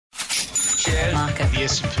market. The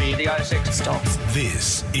S&P, the ASX Stocks.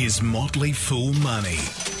 This is Motley Fool Money.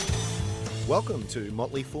 Welcome to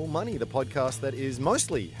Motley Fool Money, the podcast that is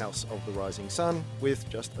mostly House of the Rising Sun with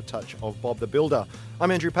just a touch of Bob the Builder.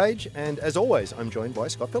 I'm Andrew Page, and as always, I'm joined by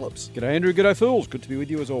Scott Phillips. G'day Andrew, g'day fools. Good to be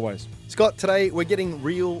with you as always. Scott, today we're getting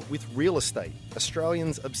real with real estate.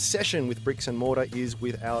 Australians' obsession with bricks and mortar is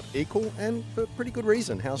without equal, and for pretty good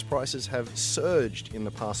reason. House prices have surged in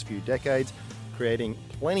the past few decades, creating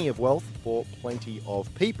plenty of wealth for plenty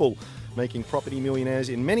of people, making property millionaires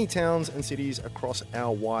in many towns and cities across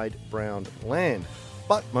our wide brown land,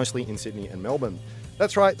 but mostly in Sydney and Melbourne.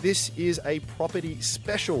 That's right, this is a property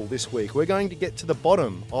special this week. We're going to get to the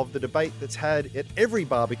bottom of the debate that's had at every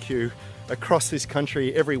barbecue across this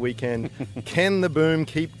country every weekend. Can the boom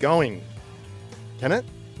keep going? Can it?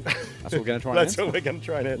 That's what we're going to try and That's answer. what we're going to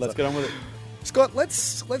try and answer. Let's get on with it. Scott,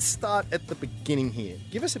 let's start at the beginning here.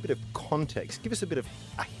 Give us a bit of context. Give us a bit of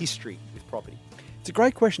a history with property. It's a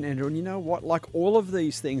great question, Andrew, and you know what? Like all of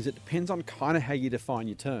these things, it depends on kind of how you define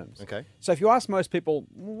your terms. Okay. So if you ask most people,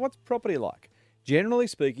 what's property like? Generally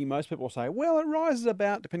speaking, most people say, well, it rises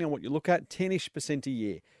about, depending on what you look at, 10-ish% a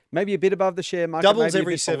year. Maybe a bit above the share market. Doubles maybe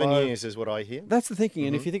every 7 years is what I hear. That's the thinking.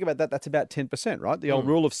 And if you think about that, that's about 10%, right? The old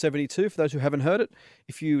rule of 72, for those who haven't heard it.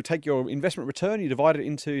 If you take your investment return, you divide it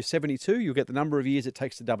into 72, you'll get the number of years it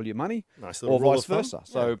takes to double your money. Nice little or rule vice of thumb. versa.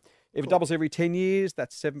 So if it doubles every 10 years,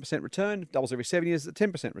 that's 7% return. If it doubles every 7 years, it's a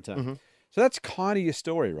 10% return. So that's kind of your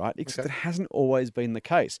story, right? Except it hasn't always been the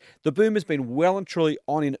case. The boom has been well and truly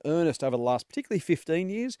on in earnest over the last, particularly 15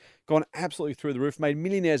 years, gone absolutely through the roof, made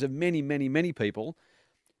millionaires of many, many, many people.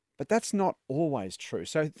 But that's not always true.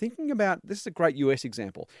 So thinking about, this is a great US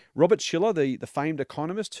example. Robert Shiller, the famed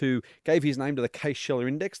economist who gave his name to the Case-Shiller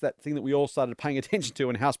Index, that thing that we all started paying attention to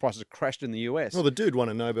when house prices crashed in the US. Well, the dude won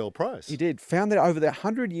a Nobel Prize. He did. Found that over the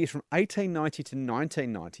 100 years from 1890 to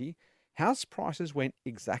 1990, house prices went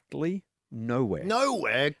exactly nowhere.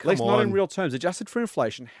 Nowhere? At Come least on. not in real terms. Adjusted for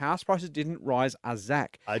inflation, house prices didn't rise a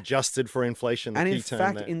zack. Adjusted for inflation, the And key in term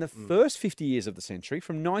fact, there. in the first 50 years of the century,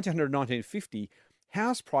 from 1900 to 1950,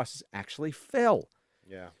 house prices actually fell.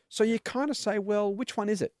 Yeah. So you kind of say, well, which one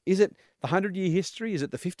is it? Is it the 100-year history? Is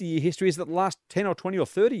it the 50-year history? Is it the last 10 or 20 or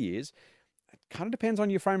 30 years? It kind of depends on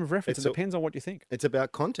your frame of reference. It depends on what you think. It's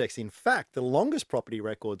about context. In fact, the longest property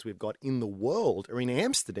records we've got in the world are in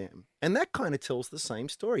Amsterdam. And that kind of tells the same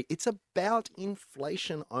story. It's about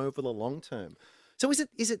inflation over the long term. So is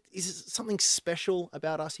it something special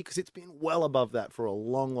about us here? Because it's been well above that for a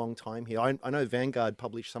long, long time here. I know Vanguard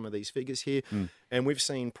published some of these figures here, and we've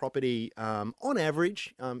seen property on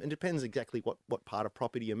average, it depends exactly what part of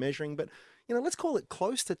property you're measuring, but you know, let's call it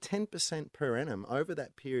close to 10% per annum over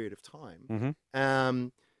that period of time.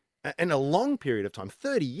 And a long period of time,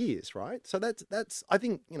 30 years, right? So that's I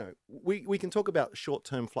think, you know, we can talk about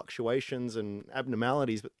short-term fluctuations and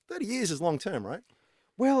abnormalities, but 30 years is long-term, right?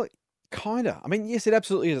 Well, kind of. I mean, yes, it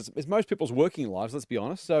absolutely is. It's most people's working lives, let's be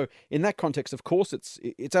honest. So in that context, of course,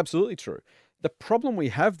 it's absolutely true. The problem we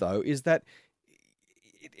have, though, is that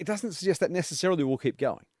it doesn't suggest that necessarily will keep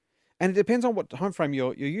going. And it depends on what time frame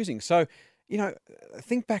you're using. So, you know,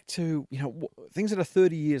 think back to, you know, things that are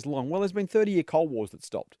 30 years long. Well, there's been 30-year Cold Wars that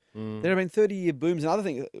stopped. There have been 30-year booms and other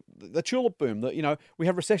things. The tulip boom, you know, we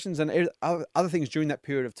have recessions and other things during that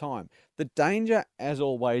period of time. The danger, as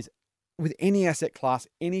always, with any asset class,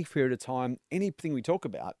 any period of time, anything we talk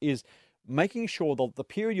about, is making sure that the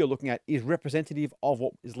period you're looking at is representative of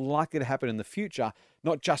what is likely to happen in the future,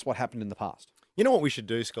 not just what happened in the past. You know what we should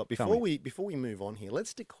do, Scott? Before we move on here,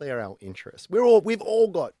 let's declare our interests. We've all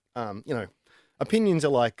got you know, opinions are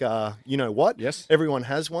like you know what? Yes. Everyone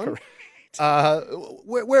has one.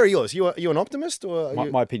 Where are yours? You an optimist or are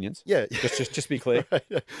My opinions. Yeah. Just be clear.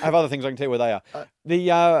 I have other things I can tell you where they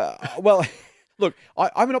are. Well. Look,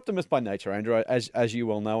 I'm an optimist by nature, Andrew, as you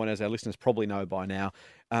well know, and as our listeners probably know by now.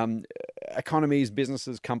 Economies,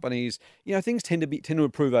 businesses, companies, you know, things tend to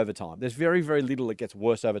improve over time. There's very, very little that gets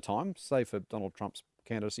worse over time, say for Donald Trump's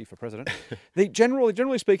candidacy for president.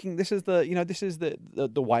 Generally speaking, this is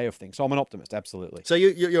the way of things. So I'm an optimist, absolutely. So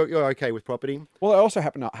you're okay with property? Well, I also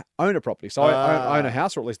happen to own a property. So I own a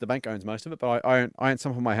house, or at least the bank owns most of it, but I own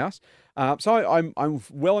some of my house. So I'm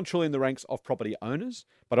well and truly in the ranks of property owners,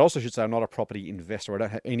 but I also should say I'm not a property investor. I don't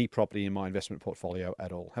have any property in my investment portfolio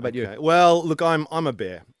at all. How about you? Well, look, I'm a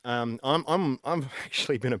bear. I've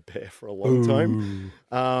actually been a bear for a long time.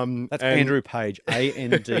 That's Andrew Page,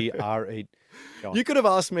 Andre. You could have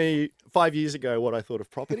asked me 5 years ago what I thought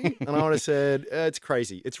of property, and I would have said, it's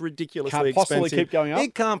crazy. It's ridiculously Can't possibly expensive. keep going up?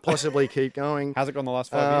 It can't possibly keep going. How's it gone the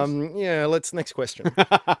last 5 years? Yeah, next question.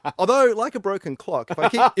 Although, like a broken clock,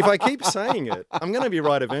 if I keep saying it, I'm going to be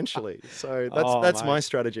right eventually. So that's my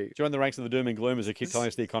strategy. Join the ranks of the doom and gloomers who keep telling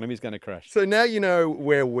us the economy is going to crash. So now you know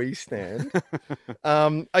where we stand.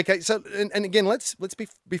 Okay, so and again, let's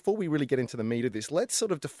before we really get into the meat of this, let's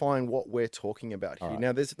sort of define what we're talking about here. Right.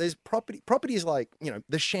 Now, there's property. Property is like,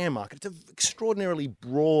 the share market. It's an extraordinarily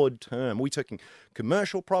broad term. Are we talking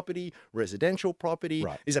commercial property, residential property?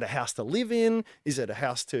 Right. Is it a house to live in? Is it a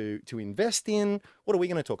house to invest in? What are we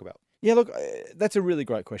going to talk about? Yeah, look, that's a really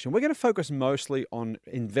great question. We're going to focus mostly on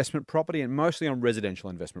investment property and mostly on residential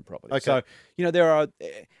investment property. Okay. So, there are,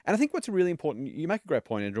 and I think what's really important, you make a great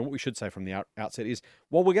point, Andrew, what we should say from the outset is,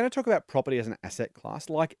 while we're going to talk about property as an asset class,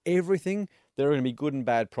 like everything, there are going to be good and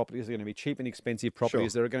bad properties, there are going to be cheap and expensive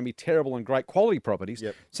properties, there are going to be terrible and great quality properties.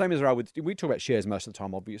 Yep. Same as there are with, we talk about shares most of the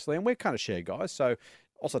time, obviously, and we're kind of share guys, so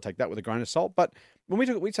also take that with a grain of salt. But when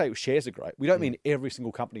we say shares are great, we don't mean every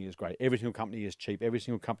single company is great, every single company is cheap, every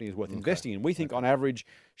single company is worth investing in. We think on average,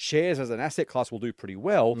 shares as an asset class will do pretty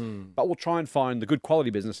well, but we'll try and find the good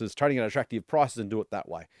quality businesses trading at attractive prices and do it that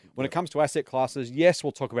way. When it comes to asset classes, yes,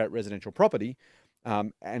 we'll talk about residential property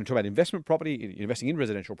and talk about investment property, investing in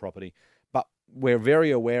residential property, but we're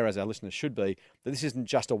very aware, as our listeners should be, that this isn't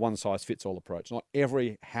just a one-size-fits-all approach. Not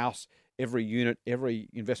every house, every unit, every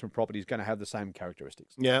investment property is going to have the same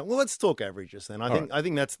characteristics. Yeah, well, let's talk averages then. I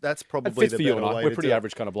think that's probably It fits the for you better and I. way We're to pretty do it.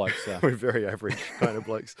 average kind of blokes. So. We're very average kind of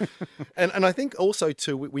blokes. And I think also,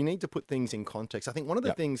 too, we need to put things in context. I think one of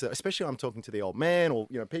the things that, especially when I'm talking to the old man or,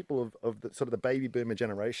 people of the, sort of the baby boomer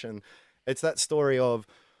generation, it's that story of,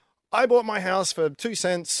 I bought my house for 2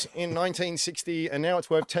 cents in 1960 and now it's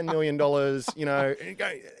worth $10 million,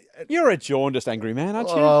 You're a jaundiced angry man, aren't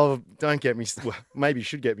you? Oh, don't get me. Well, maybe you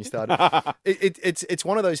should get me started. It's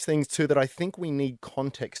one of those things too that I think we need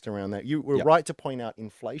context around that. You were right to point out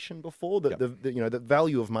inflation before. That the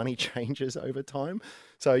value of money changes over time.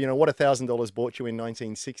 So what $1,000 bought you in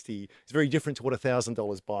 1960 is very different to what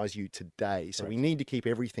 $1,000 buys you today. So we need to keep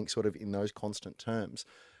everything sort of in those constant terms.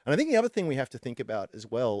 And I think the other thing we have to think about as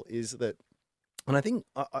well is that, and I think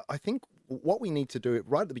what we need to do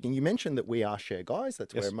right at the beginning, you mentioned that we are share guys.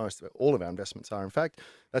 That's where all of our investments are. In fact,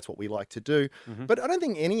 that's what we like to do. But I don't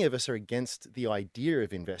think any of us are against the idea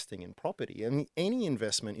of investing in property. And any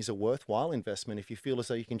investment is a worthwhile investment if you feel as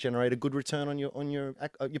though you can generate a good return on your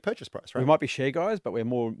purchase price. Right? We might be share guys, but we're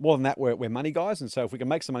more than that. We're money guys, and so if we can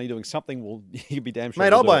make some money doing something, you'd be damn sure.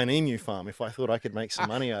 Mate, I'll buy an emu farm if I thought I could make some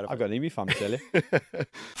money out of it. I've got an emu farm to tell you.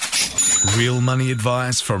 Real money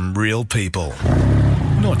advice from real people.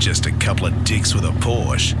 Not just a couple of dicks with a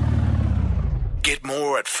Porsche. Get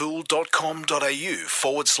more at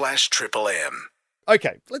fool.com.au/Triple M.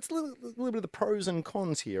 Okay, let's look a little bit of the pros and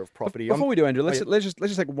cons here of property. Before we do, Andrew, let's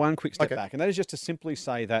just take one quick step back, and that is just to simply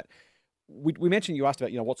say that we mentioned, you asked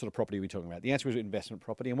about what sort of property are we talking about. The answer is investment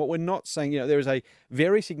property, and what we're not saying, there is a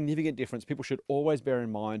very significant difference. People should always bear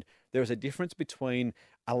in mind there is a difference between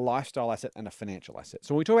a lifestyle asset and a financial asset.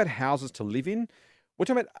 So when we talk about houses to live in, we're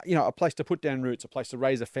talking about a place to put down roots, a place to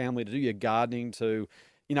raise a family, to do your gardening, to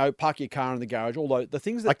park your car in the garage. Although the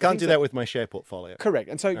things that I can't do that with my share portfolio. Correct.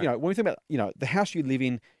 And so when we think about the house you live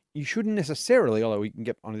in, you shouldn't necessarily, although we can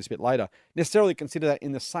get onto this a bit later, necessarily consider that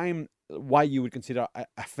in the same way you would consider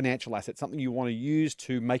a financial asset, something you want to use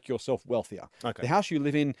to make yourself wealthier. Okay. The house you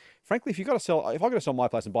live in, frankly, if I've got to sell my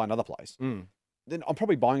place and buy another place, then I'm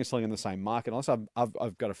probably buying and selling in the same market unless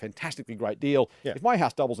I've got a fantastically great deal. Yeah. If my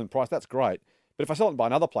house doubles in price, that's great. But if I sell it and buy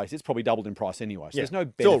another place, it's probably doubled in price anyway. So there's no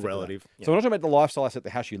benefit. It's all relative. Yeah. So we're not talking about the lifestyle asset, the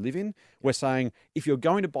house you live in. We're saying if you're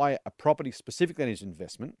going to buy a property specifically as an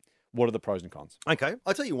investment, what are the pros and cons? Okay,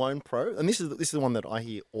 I'll tell you one pro, and this is the one that I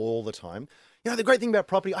hear all the time. The great thing about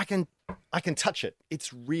property, I can touch it.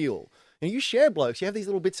 It's real. You share blokes, you have these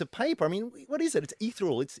little bits of paper. I mean, what is it? It's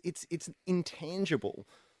ethereal. It's intangible.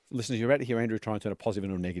 Listeners, you're about to hear Andrew try and turn a positive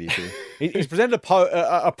into a negative here. He's presented a pro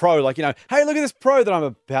like, hey, look at this pro that I'm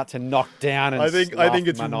about to knock down. And I think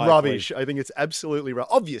it's rubbish. I think it's absolutely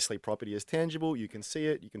rubbish. Obviously, property is tangible. You can see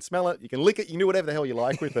it, you can smell it, you can lick it, you can do whatever the hell you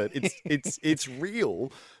like with it. It's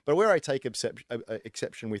real. But where I take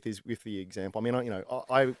exception with is with the example. I mean,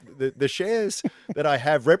 the shares that I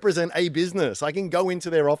have represent a business. I can go into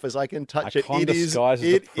their office, I can touch it. It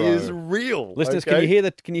is real. Listeners,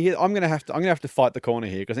 okay? Can you hear? I'm gonna have to fight the corner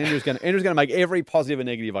here because Andrew's going to make every positive and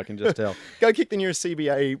negative, I can just tell. Go kick the nearest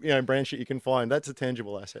CBA branch that you can find. That's a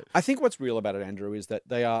tangible asset. I think what's real about it, Andrew, is that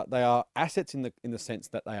they are assets in the sense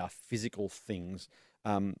that they are physical things.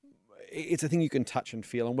 It's a thing you can touch and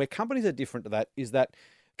feel. And where companies are different to that is that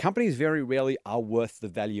companies very rarely are worth the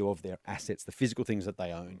value of their assets, the physical things that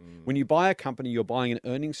they own. When you buy a company, you're buying an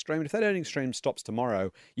earnings stream. And if that earnings stream stops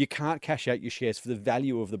tomorrow, you can't cash out your shares for the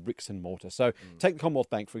value of the bricks and mortar. So take the Commonwealth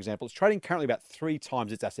Bank, for example. It's trading currently about 3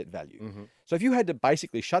 times its asset value. So if you had to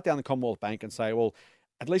basically shut down the Commonwealth Bank and say, well,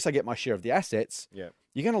 at least I get my share of the assets,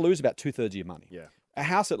 you're going to lose about 2/3 of your money. A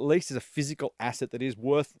house at least is a physical asset that is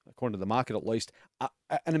worth, according to the market at least,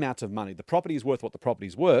 an amount of money. The property is worth what the property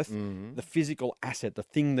is worth. The physical asset, the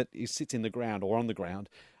thing that sits in the ground or on the ground.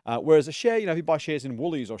 Whereas a share, if you buy shares in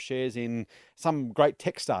Woolies or shares in some great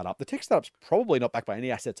tech startup, the tech startup's probably not backed by any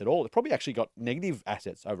assets at all. It's probably actually got negative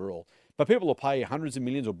assets overall. But people will pay hundreds of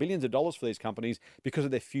millions or billions of dollars for these companies because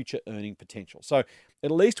of their future earning potential. So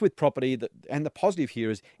at least with property, and the positive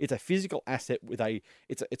here is it's a physical asset with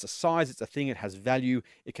it's a size, it's a thing, it has value,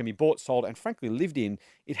 it can be bought, sold, and frankly lived in.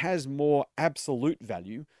 It has more absolute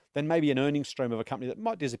value than maybe an earnings stream of a company that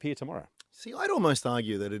might disappear tomorrow. See, I'd almost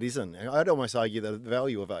argue that it isn't. I'd almost argue that the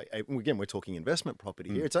value of again, we're talking investment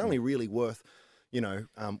property here. It's only really worth,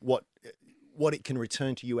 what it can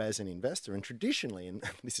return to you as an investor. And traditionally, and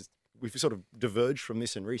we've sort of diverged from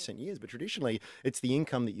this in recent years, but traditionally it's the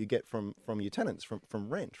income that you get from your tenants, from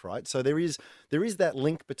rent, right? So there is that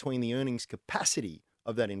link between the earnings capacity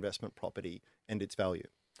of that investment property and its value.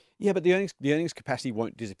 Yeah, but the earnings capacity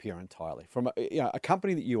won't disappear entirely. From a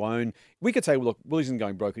company that you own, we could say, well, look, Woolies isn't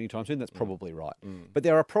going broke anytime soon. That's probably right. But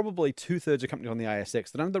there are probably 2/3 of companies on the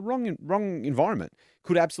ASX that under the wrong environment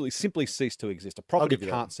could absolutely simply cease to exist. A property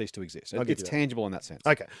can't cease to exist. It's tangible in that sense.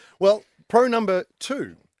 Okay. Well, pro number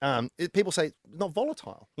 2. People say it's not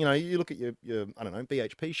volatile. You look at your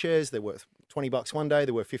BHP shares, they're worth $20 one day,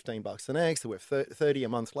 they're worth $15 the next, they're worth 30 a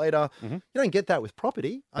month later. You don't get that with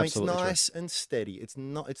property. It's nice and steady. It's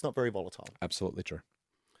not very volatile. Absolutely true.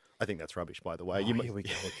 I think that's rubbish, by the way. Here we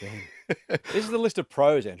go again. This is the list of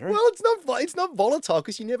pros, Andrew. Well, it's not volatile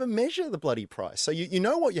because you never measure the bloody price. So you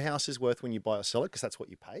know what your house is worth when you buy or sell it because that's what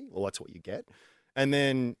you pay or that's what you get. And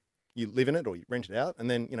then you live in it or you rent it out, and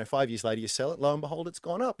then 5 years later you sell it. Lo and behold, it's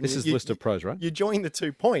gone up. This is the list of pros, right? You join the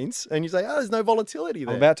 2 points, and you say, "Oh, there's no volatility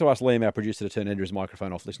there." I'm about to ask Liam, our producer, to turn Andrew's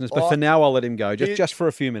microphone off, listeners. But for now, I'll let him go just for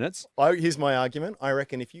a few minutes. Here's my argument. I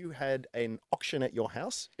reckon if you had an auction at your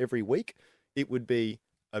house every week, it would be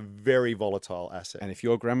a very volatile asset. And if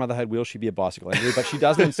your grandmother had wheels, she'd be a bicycle, Andrew. But she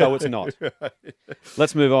doesn't, so it's not.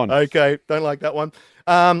 Let's move on. Okay, don't like that one.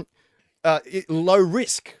 Low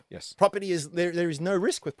risk. Yes. Property is there is no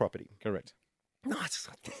risk with property. Correct. No,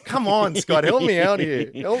 come on, Scott, help me out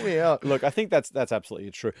here. Help me out. Look, I think that's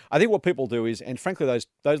absolutely true. I think what people do is, and frankly,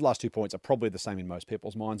 those last 2 points are probably the same in most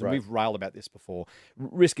people's minds. And we've railed about this before.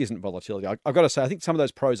 Risk isn't volatility. I've got to say, I think some of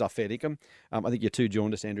those pros are fair dinkum. I think you're too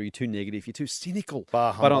jaundiced, Andrew. You're too negative. You're too cynical.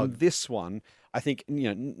 But on this one, I think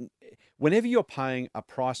whenever you're paying a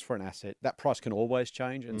price for an asset, that price can always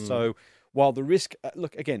change. And so, while the risk,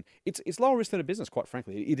 look, again, it's lower risk than a business, quite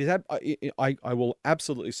frankly. It is. I will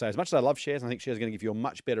absolutely say, as much as I love shares, and I think shares are going to give you a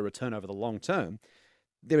much better return over the long term,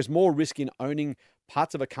 there is more risk in owning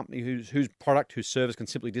parts of a company whose product, whose service can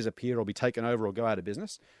simply disappear or be taken over or go out of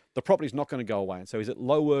business. The property is not going to go away. And so is it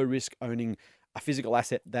lower risk owning a physical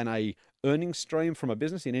asset than a earnings stream from a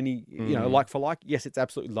business in any, like for like? Yes, it's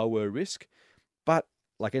absolutely lower risk. But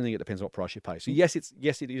like anything, it depends on what price you pay. So yes,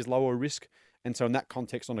 it is lower risk. And so in that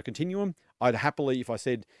context, on a continuum, I'd happily, if I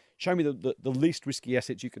said, show me the least risky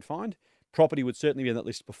assets you could find, property would certainly be on that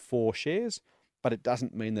list before shares, but it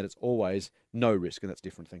doesn't mean that it's always no risk, and that's a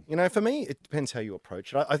different thing. For me, it depends how you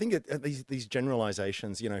approach it. I think these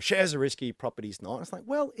generalizations, shares are risky, property's not. It's like,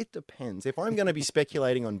 well, it depends. If I'm going to be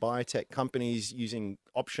speculating on biotech companies using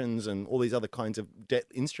options and all these other kinds of debt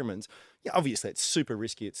instruments, yeah, obviously it's super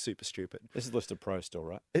risky, it's super stupid. This is a list of pros still,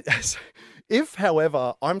 right? If,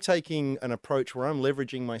 however, I'm taking an approach where I'm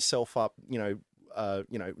leveraging myself up,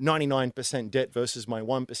 99% debt versus my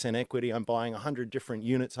 1% equity. I'm buying 100 different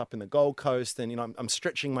units up in the Gold Coast, and I'm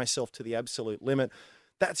stretching myself to the absolute limit.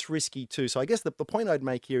 That's risky too. So I guess the point I'd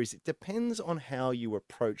make here is it depends on how you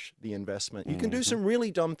approach the investment. You can do some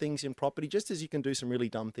really dumb things in property, just as you can do some really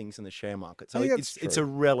dumb things in the share market. So it's a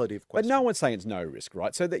relative question. But no one's saying it's no risk,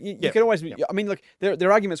 right? So that you can always. I mean, look, there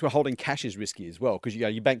are arguments where holding cash is risky as well, because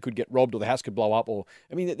your bank could get robbed or the house could blow up, or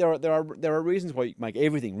there are reasons why you make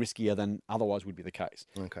everything riskier than otherwise would be the case.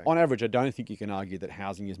 Okay. On average, I don't think you can argue that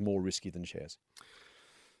housing is more risky than shares.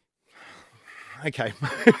 Okay.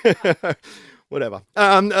 Whatever.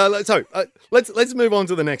 So let's move on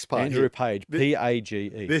to the next part. Andrew Page, Page,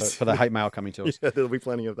 for the hate mail coming to us. Yeah, there'll be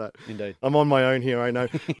plenty of that. Indeed. I'm on my own here, I know.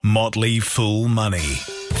 Motley Fool Money.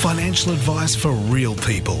 Financial advice for real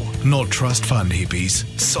people, not trust fund hippies.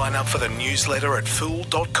 Sign up for the newsletter at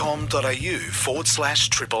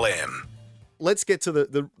fool.com.au/MMM. let's get to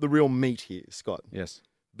the real meat here, Scott. Yes.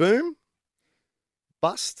 Boom,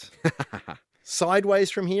 bust, sideways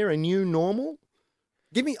from here, a new normal.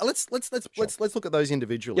 Give me. Let's look at those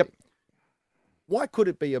individually. Yep. Why could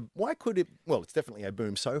it be well, it's definitely a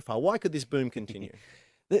boom so far. Why could this boom continue?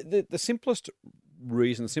 The simplest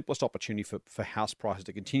reason, the simplest opportunity for house prices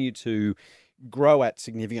to continue to grow at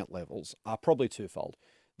significant levels are probably twofold.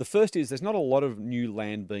 The first is there's not a lot of new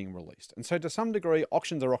land being released. And so to some degree,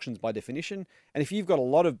 auctions are auctions by definition. And if you've got a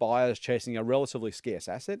lot of buyers chasing a relatively scarce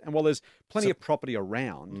asset, and while there's plenty of property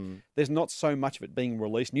around, there's not so much of it being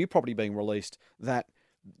released, new property being released, that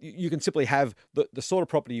you can simply have the sort of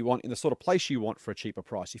property you want in the sort of place you want for a cheaper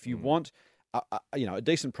price. If you want a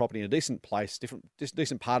decent property in a decent place,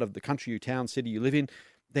 decent part of the country, town, city you live in,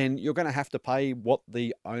 then you're going to have to pay what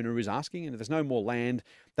the owner is asking. And if there's no more land,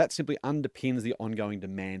 that simply underpins the ongoing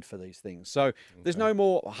demand for these things. So there's no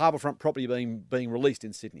more harbourfront property being released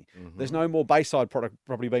in Sydney. There's no more bayside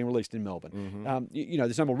property being released in Melbourne.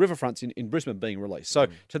 There's no more riverfronts in Brisbane being released. So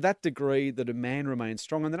to that degree, the demand remains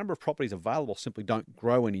strong and the number of properties available simply don't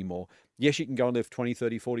grow anymore. Yes, you can go and live 20,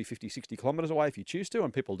 30, 40, 50, 60 kilometres away if you choose to,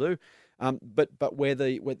 and people do. But where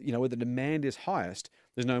the demand is highest,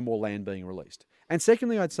 there's no more land being released. And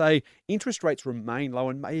secondly, I'd say interest rates remain low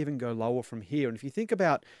and may even go lower from here. And if you think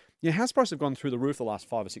about, house prices have gone through the roof the last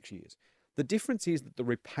 5 or 6 years. The difference is that the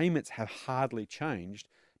repayments have hardly changed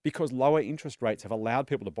because lower interest rates have allowed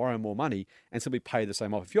people to borrow more money and simply pay the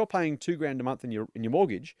same off. If you're paying $2,000 a month in your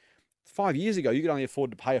mortgage, 5 years ago, you could only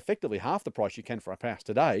afford to pay effectively half the price you can for a house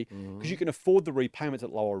today because you can afford the repayments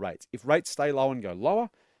at lower rates. If rates stay low and go lower,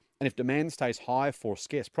 and if demand stays high for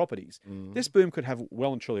scarce properties, this boom could have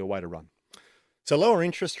well and truly a way to run. So lower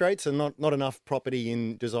interest rates and not enough property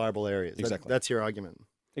in desirable areas. Exactly. That's your argument.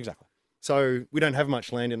 Exactly. So we don't have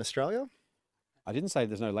much land in Australia? I didn't say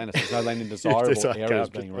there's no land. There's no land in desirable areas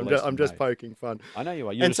being released. I'm just poking fun. I know you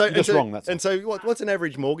are. You're just wrong. That's and so what's an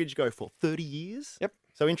average mortgage go for? 30 years? Yep.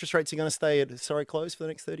 So interest rates are going to stay at historic lows for the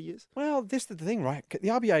next 30 years? Well, this is the thing, right? The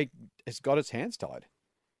RBA has got its hands tied.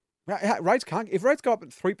 If rates go up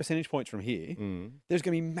at 3 percentage points from here, there's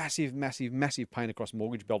going to be massive, massive, massive pain across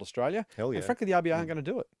mortgage belt Australia. Hell yeah. And frankly, the RBA aren't going to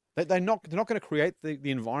do it. They're not going to create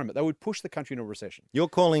the environment. They would push the country into a recession. You're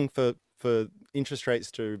calling for interest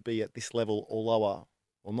rates to be at this level or lower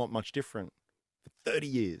or not much different for 30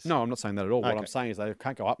 years? No, I'm not saying that at all. Okay. What I'm saying is they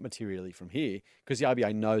can't go up materially from here because the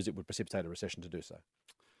RBA knows it would precipitate a recession to do so.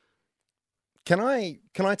 Can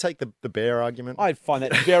I take the bear argument? I'd find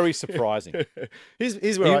that very surprising.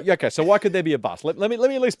 Here's where Okay, so why could there be a bust? Let me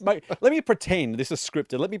at least let me pretend this is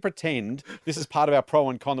scripted. Let me pretend this is part of our pro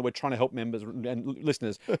and con that we're trying to help members and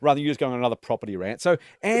listeners rather than you just going on another property rant. So,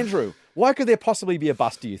 Andrew, why could there possibly be a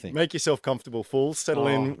bust, do you think? Make yourself comfortable, fools. Settle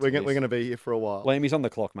in. We're going to be here for a while. Liam, he's on the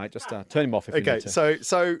clock, mate. Just turn him off if you need to.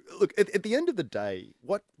 So look, at the end of the day,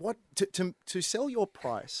 to sell your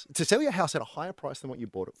house at a higher price than what you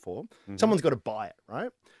bought it for, someone's got to buy it,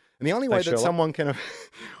 right? And the only way that someone can,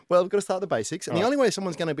 well, we've got to start the basics. And the only way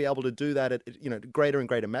someone's going to be able to do that at greater and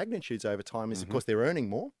greater magnitudes over time is, of course, they're earning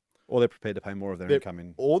more. Or they're prepared to pay more of their income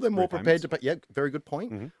in. Or they're more prepared to pay. Yeah, very good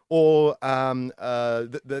point. Or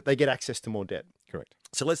they get access to more debt. Correct.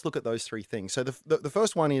 So let's look at those three things. So the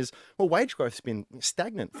first one is, well, wage growth's been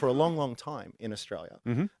stagnant for a long, long time in Australia.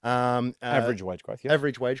 Average wage growth, yeah.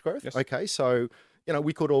 Average wage growth. Yes. Okay, so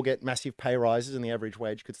we could all get massive pay rises and the average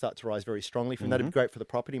wage could start to rise very strongly from that. It'd be great for the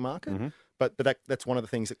property market. But that's one of the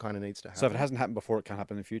things that kind of needs to happen. So if it hasn't happened before, it can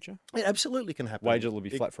happen in the future? It absolutely can happen. Wages will be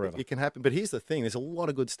flat forever. It can happen. But here's the thing. There's a lot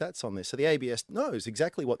of good stats on this. So the ABS knows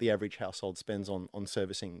exactly what the average household spends on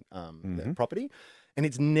servicing their property. And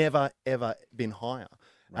it's never, ever been higher.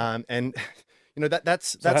 Right. And...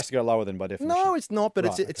 that's it has to go lower than by definition. No, it's not, but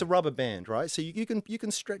it's a rubber band, right? So you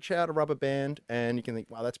can stretch out a rubber band and you can think,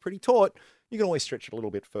 wow, that's pretty taut. You can always stretch it a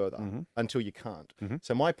little bit further until you can't.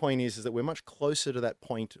 So my point is that we're much closer to that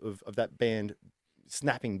point of that band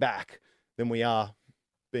snapping back than we are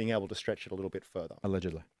being able to stretch it a little bit further.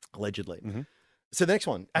 Allegedly. So the next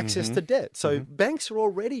one, access to debt. So banks are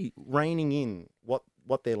already reining in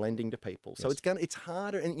what they're lending to people. So it's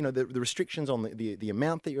harder, and the restrictions on the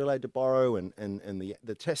amount that you're allowed to borrow and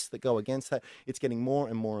the tests that go against that, it's getting more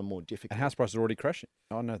and more and more difficult. And house prices are already crashing.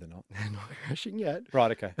 Oh no, they're not. They're not crashing yet.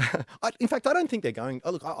 Right. Okay. In fact, I don't think they're going.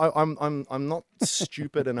 Oh, look, I'm not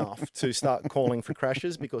stupid enough to start calling for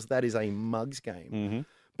crashes because that is a mug's game.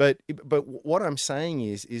 But what I'm saying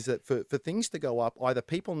is that for things to go up, either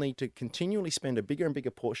people need to continually spend a bigger and bigger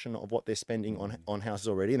portion of what they're spending on houses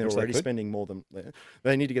already, and they're already spending more than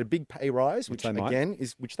they need to get a big pay rise, which they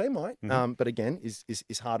might, but again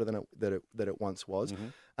is harder than it once was.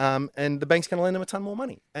 and the bank's going to lend them a ton more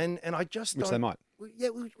money. And I just Which don't, they might. Yeah,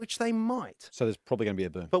 which they might. So there's probably going to be a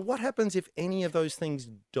boom. But what happens if any of those things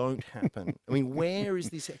don't happen? I mean, where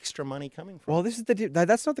is this extra money coming from? Well, this is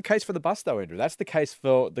that's not the case for the bust, though, Andrew. That's the case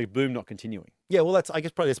for the boom not continuing. Yeah, well, that's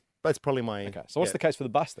probably my... Okay, so what's the case for the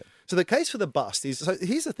bust then? So the case for the bust is, so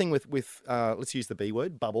here's the thing with let's use the B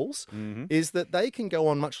word, bubbles, is that they can go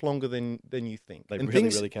on much longer than you think. They and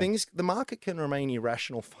really can. The market can remain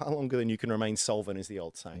irrational far longer than you can remain solvent, is the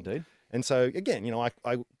old saying. Indeed. And so, again,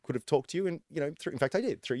 I could have talked to you, and, in fact, I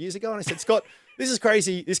did 3 years ago, and I said, Scott, this is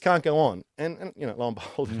crazy, this can't go on. And lo and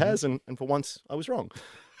behold, it has, and for once, I was wrong.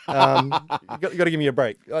 You got to give me a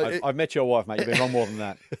break. I've met your wife, mate. You've been wrong more than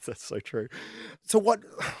that. That's so true. So what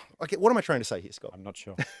am I trying to say here, Scott? I'm not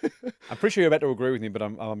sure. I'm pretty sure you're about to agree with me, but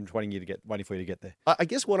I'm waiting for you to get there. I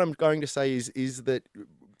guess what I'm going to say is that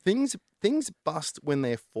things bust when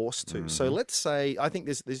they're forced to. So let's say, I think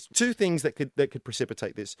there's two things that could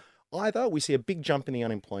precipitate this. Either we see a big jump in the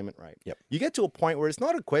unemployment rate. Yep. You get to a point where it's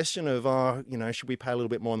not a question of, should we pay a little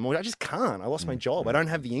bit more on the mortgage? I just can't. I lost my job. I don't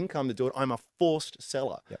have the income to do it. I'm a forced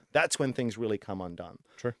seller. Yep. That's when things really come undone.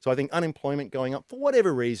 True. So I think unemployment going up for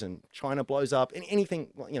whatever reason, China blows up, and anything,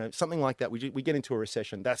 something like that, we get into a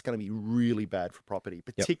recession, that's going to be really bad for property,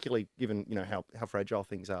 particularly given, how fragile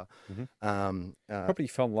things are. Property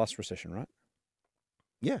fell in the last recession, right?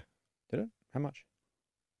 Yeah. Did it? How much?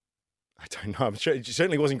 I don't know. I'm sure it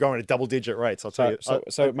certainly wasn't growing at double-digit rates. I'll tell you.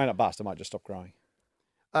 So it may not bust. It might just stop growing.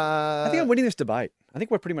 I I think I'm winning this debate. I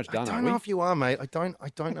think we're pretty much done. I don't know if you are, mate. I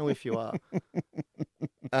don't know if you are.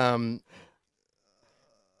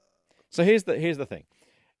 So here's the thing.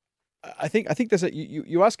 I think there's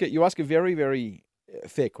you ask a very, very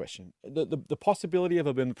fair question. The possibility of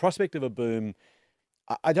a boom, the prospect of a boom.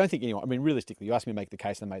 I don't think anyone. I mean, realistically, you asked me to make the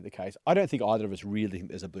case, and I made the case. I don't think either of us really think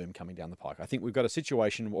there's a boom coming down the pike. I think we've got a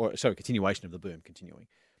continuation of the boom continuing.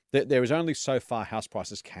 There is only so far house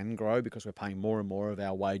prices can grow because we're paying more and more of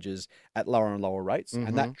our wages at lower and lower rates,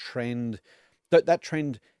 and that trend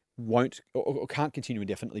won't or can't continue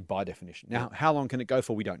indefinitely by definition. Now, how long can it go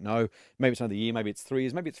for? We don't know. Maybe it's another year, maybe it's 3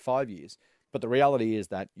 years, maybe it's 5 years. But the reality is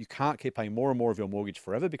that you can't keep paying more and more of your mortgage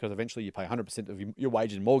forever, because eventually you pay 100% of your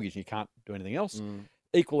wages in mortgage and you can't do anything else.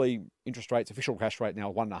 Equally, interest rates, official cash rate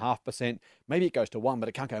now 1.5%. Maybe it goes to 1, but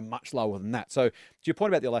it can't go much lower than that. So to your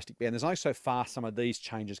point about the elastic band, there's only so far some of these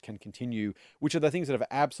changes can continue, which are the things that have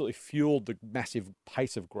absolutely fueled the massive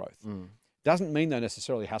pace of growth. Doesn't mean, though,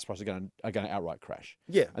 necessarily house prices are going to outright crash.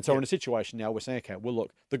 Yeah. And so we're in a situation now we're saying, okay, well,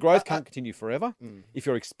 look, the growth can't continue forever. If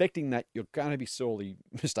you're expecting that, you're going to be sorely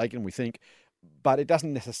mistaken, we think. But it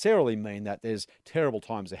doesn't necessarily mean that there's terrible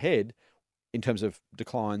times ahead in terms of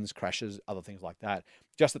declines, crashes, other things like that.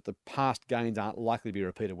 Just that the past gains aren't likely to be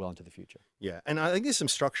repeated well into the future. Yeah, and I think there's some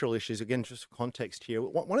structural issues. Again, just for context here,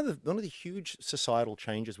 one of the huge societal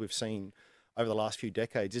changes we've seen over the last few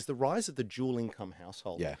decades is the rise of the dual income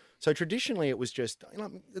household. Yeah. So traditionally it was just,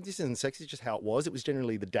 this isn't sexy, it's just how it was. It was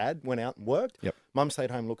generally the dad went out and worked. Yep. Mum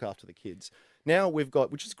stayed home, look after the kids. Now we've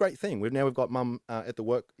got, which is a great thing, we've got mum at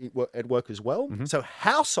work as well. So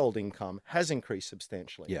household income has increased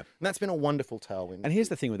substantially. Yeah. And that's been a wonderful tailwind. And here's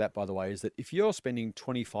the thing with that, by the way, is that if you're spending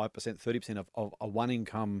 25%, 30% of one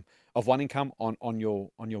income on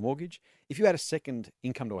your mortgage, if you add a second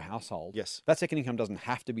income to a household, yes, that second income doesn't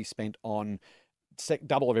have to be spent on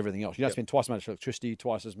double of everything else. You don't spend twice as much electricity,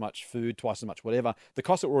 twice as much food, twice as much whatever. The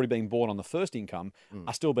costs that were already being borne on the first income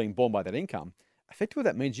are still being borne by that income. Effectively,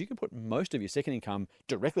 that means you can put most of your second income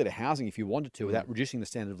directly to housing if you wanted to, without reducing the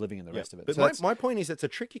standard of living and the rest of it. But so my point is, it's a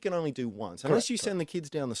trick you can only do once. Unless you send the kids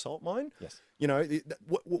down the salt mine,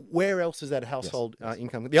 where else is that household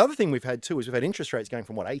income? The other thing we've had too is we've had interest rates going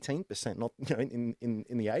from 18%, not in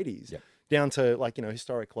the 80s, down to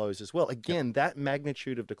historic lows as well. Again, that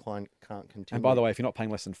magnitude of decline can't continue. And by the way, if you're not paying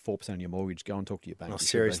less than 4% on your mortgage, go and talk to your bank. Oh,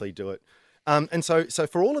 seriously, do it. And so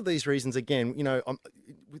for all of these reasons, again,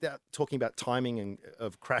 without talking about timing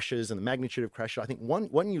of crashes and the magnitude of crashes, I think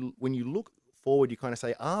when you look forward, you kind of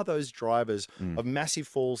say, are those drivers of massive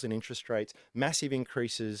falls in interest rates, massive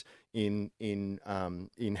increases in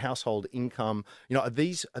household income? Are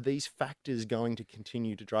these factors going to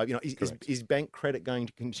continue to drive? Is bank credit going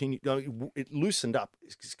to continue? It loosened up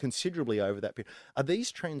considerably over that period. Are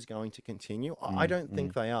these trends going to continue? I don't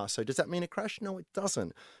think they are. So does that mean a crash? No, it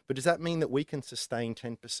doesn't. But does that mean that we can sustain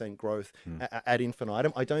 10% growth ad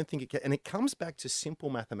infinitum? I don't think it can. And it comes back to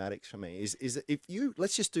simple mathematics for me. Is if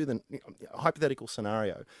let's just do the hypothetical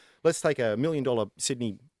scenario. Let's take $1 million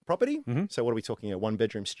Sydney property. So what are we talking here?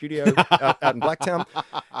 1-bedroom studio out in Blacktown.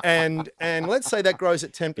 And let's say that grows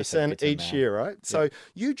at 10% each year, right? So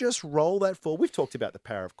you just roll that forward. We've talked about the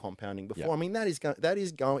power of compounding before. Yep. I mean, that is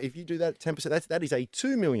going, if you do that at 10%, that is a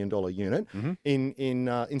 $2 million unit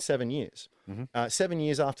in 7 years. 7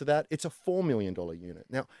 years after that, it's a $4 million unit.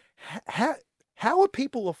 Now, how are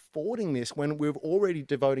people affording this when we're already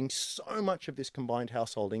devoting so much of this combined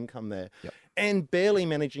household income there, and barely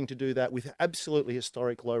managing to do that with absolutely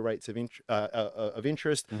historic low rates of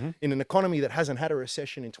interest in an economy that hasn't had a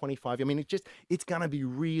recession in 25 years? I mean, it's going to be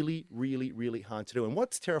really, really, really hard to do. And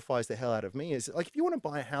what terrifies the hell out of me is, like, if you want to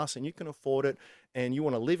buy a house and you can afford it and you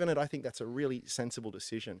want to live in it, I think that's a really sensible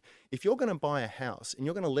decision. If you're going to buy a house and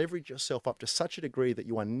you're going to leverage yourself up to such a degree that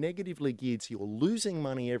you are negatively geared, so you're losing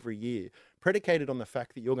money every year, predicated on the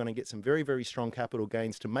fact that you're going to get some very, very strong capital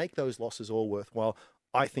gains to make those losses all worthwhile,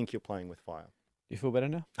 I think you're playing with fire. You feel better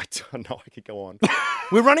now? I don't know. I could go on.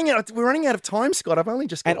 We're running out of time, Scott. I've only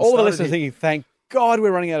just got and all the listeners here. thinking, thank God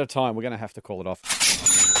we're running out of time. We're going to have to call it off.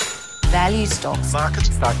 Value stocks. Market.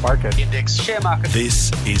 Stock market. Index. Share market.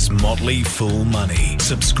 This is Motley Fool Money.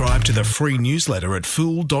 Subscribe to the free newsletter at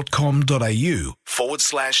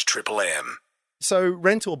fool.com.au/Triple M. So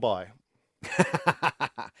rent or buy?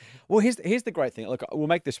 Well, here's the great thing. Look, we'll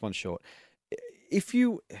make this one short.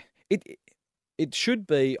 It should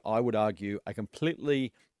be, I would argue, a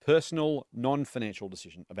completely personal, non-financial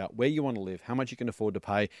decision about where you want to live, how much you can afford to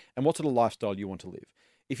pay, and what sort of lifestyle you want to live.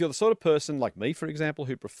 If you're the sort of person like me, for example,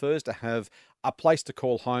 who prefers to have a place to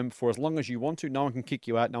call home for as long as you want to, no one can kick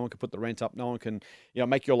you out, no one can put the rent up, no one can,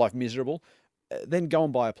 make your life miserable, then go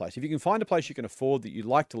and buy a place. If you can find a place you can afford, that you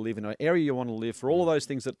like to live in, an area you want to live, for all of those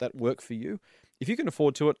things that work for you, if you can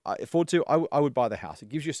afford to, I would buy the house. It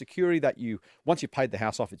gives you security that once you've paid the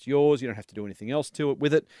house off, it's yours. You don't have to do anything else to it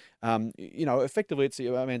with it. Effectively, it's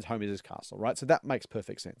a man's home is his castle, right? So that makes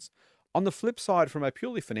perfect sense. On the flip side, from a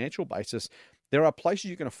purely financial basis, there are places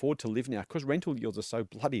you can afford to live now because rental yields are so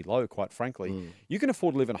bloody low, quite frankly. You can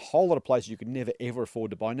afford to live in a whole lot of places you could never, ever afford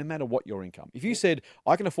to buy, no matter what your income. If you said,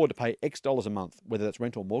 I can afford to pay X dollars a month, whether that's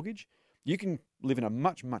rent or mortgage, you can live in a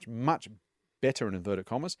much, much, much better, in inverted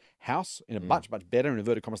commas, house in a much, much better, in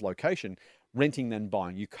inverted commas, location, renting than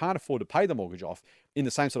buying. You can't afford to pay the mortgage off in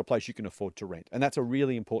the same sort of place you can afford to rent. And that's a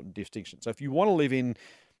really important distinction. So if you want to live in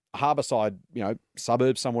a harbourside,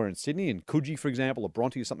 suburb somewhere in Sydney, in Coogee, for example, or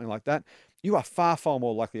Bronte or something like that, you are far, far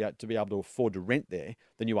more likely to be able to afford to rent there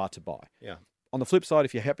than you are to buy. Yeah. On the flip side,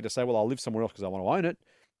 if you're happy to say, well, I'll live somewhere else because I want to own it,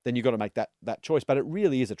 then you've got to make that choice. But it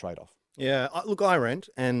really is a trade-off. Yeah, look, I rent,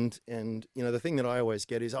 and the thing that I always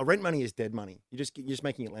get is, rent money is dead money. You're just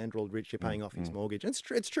making a landlord rich. You're paying off his mortgage. And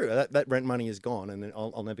it's true. That rent money is gone, and then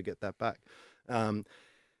I'll never get that back.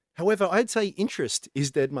 However, I'd say interest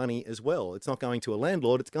is dead money as well. It's not going to a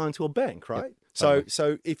landlord; it's going to a bank, right? Yep.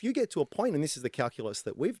 So if you get to a point, and this is the calculus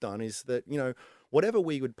that we've done, is that whatever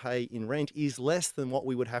we would pay in rent is less than what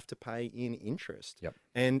we would have to pay in interest. Yep.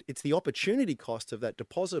 And it's the opportunity cost of that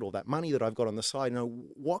deposit or that money that I've got on the side.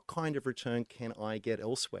 What kind of return can I get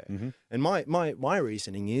elsewhere? And my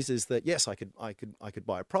reasoning is that yes, I could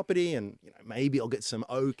buy a property, and maybe I'll get some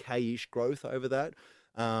okay-ish growth over that.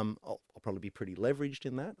 I'll probably be pretty leveraged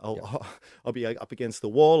in that. I'll be up against the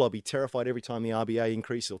wall. I'll be terrified every time the RBA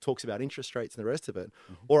increases or talks about interest rates and the rest of it.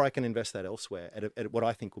 Or I can invest that elsewhere at what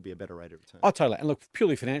I think will be a better rate of return. Oh, totally. And look,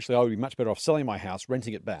 purely financially, I would be much better off selling my house,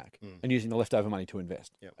 renting it back, and using the leftover money to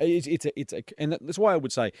invest. Yep. And that's why I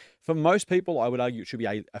would say, for most people, I would argue it should be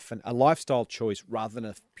a lifestyle choice rather than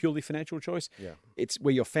a purely financial choice. Yeah. It's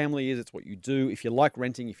where your family is. It's what you do. If you like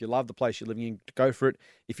renting, if you love the place you're living in, go for it.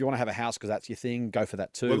 If you want to have a house because that's your thing, go for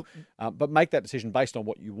that too. Well, but make that decision based on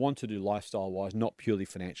what you want to do lifestyle-wise, not purely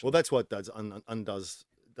financial. Well, that's what does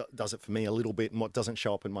it for me a little bit, and what doesn't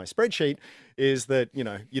show up in my spreadsheet is that you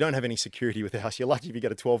don't have any security with the house. You're lucky if you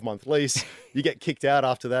get a 12-month lease. You get kicked out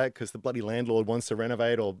after that because the bloody landlord wants to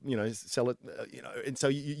renovate or sell it. And so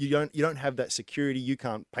you don't have that security. You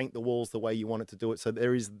can't paint the walls the way you want it to do it. So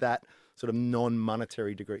there is that sort of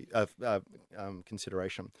non-monetary degree of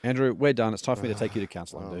consideration. Andrew, we're done. It's time for me to take you to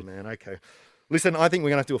counselling, dude. Oh man, okay. Listen, I think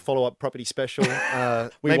we're going to have to do a follow-up property special,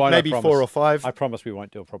 maybe 4 or 5. I promise we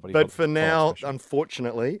won't do a property. But for now,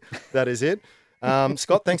 unfortunately, that is it.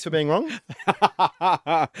 Scott, thanks for being wrong.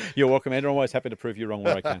 You're welcome, Andrew. I'm always happy to prove you wrong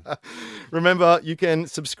where I can. Remember, you can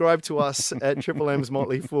subscribe to us at Triple M's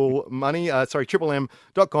Motley Fool Money.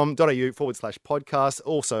 triplem.com.au/podcast.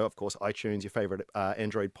 Also, of course, iTunes, your favorite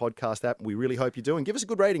Android podcast app. We really hope you do. And give us a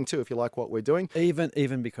good rating too if you like what we're doing.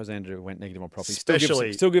 Even because Andrew went negative on property.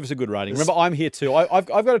 Especially. Still give us a good rating. Remember, I'm here too. I've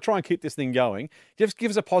got to try and keep this thing going. Just give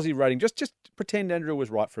us a positive rating. Just pretend Andrew was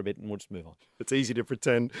right for a bit and we'll just move on. It's easy to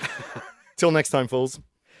pretend. Till next time, fools.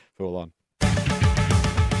 Full on.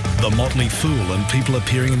 The Motley Fool and people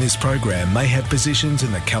appearing in this program may have positions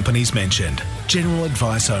in the companies mentioned. General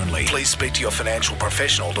advice only. Please speak to your financial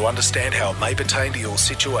professional to understand how it may pertain to your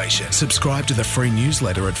situation. Subscribe to the free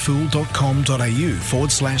newsletter at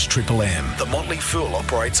fool.com.au/MMM. The Motley Fool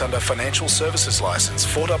operates under Financial Services Licence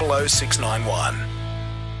 400691.